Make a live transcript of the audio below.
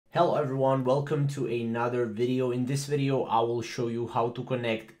Hello everyone, welcome to another video. In this video, I will show you how to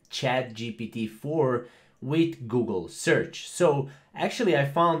connect GPT-4 with Google search. So actually I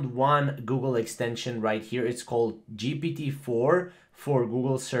found one Google extension right here. It's called GPT-4 for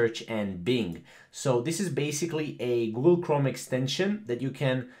Google search and Bing. So this is basically a Google Chrome extension that you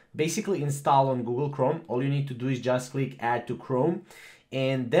can basically install on Google Chrome. All you need to do is just click add to Chrome.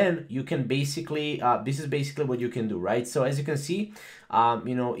 And then you can basically, this is basically what you can do, right? So as you can see,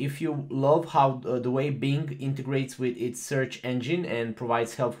 if you love how the way Bing integrates with its search engine and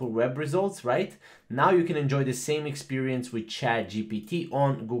provides helpful web results, right? Now you can enjoy the same experience with ChatGPT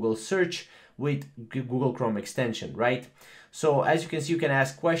on Google search with Google Chrome extension, right? So as you can see, you can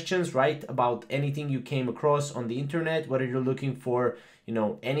ask questions, right, about anything you came across on the internet, whether you're looking for,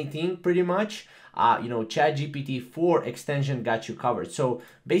 anything pretty much. ChatGPT-4 extension got you covered. So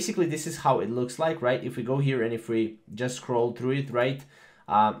basically this is how it looks like, right? If we go here and if we just scroll through it, right?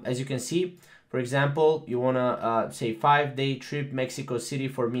 As you can see, for example, you want to say 5-day trip Mexico City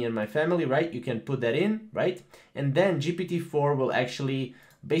for me and my family, right? You can put that in, right? And then GPT-4 will actually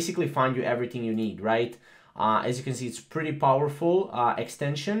basically find you everything you need, right? As you can see, it's pretty powerful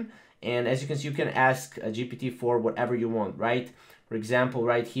extension. And as you can see, you can ask GPT-4 whatever you want, right? For example,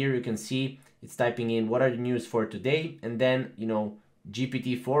 right here, you can see it's typing in what are the news for today. And then,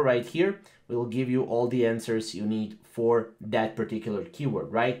 GPT-4 right here will give you all the answers you need for that particular keyword,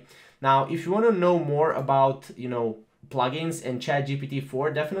 right? Now, if you want to know more about, plugins and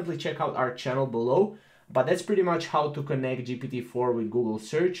ChatGPT-4, definitely check out our channel below. But that's pretty much how to connect GPT-4 with Google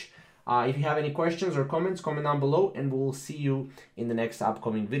search. If you have any questions or comments, comment down below and we'll see you in the next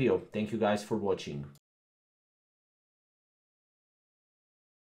upcoming video. Thank you guys for watching.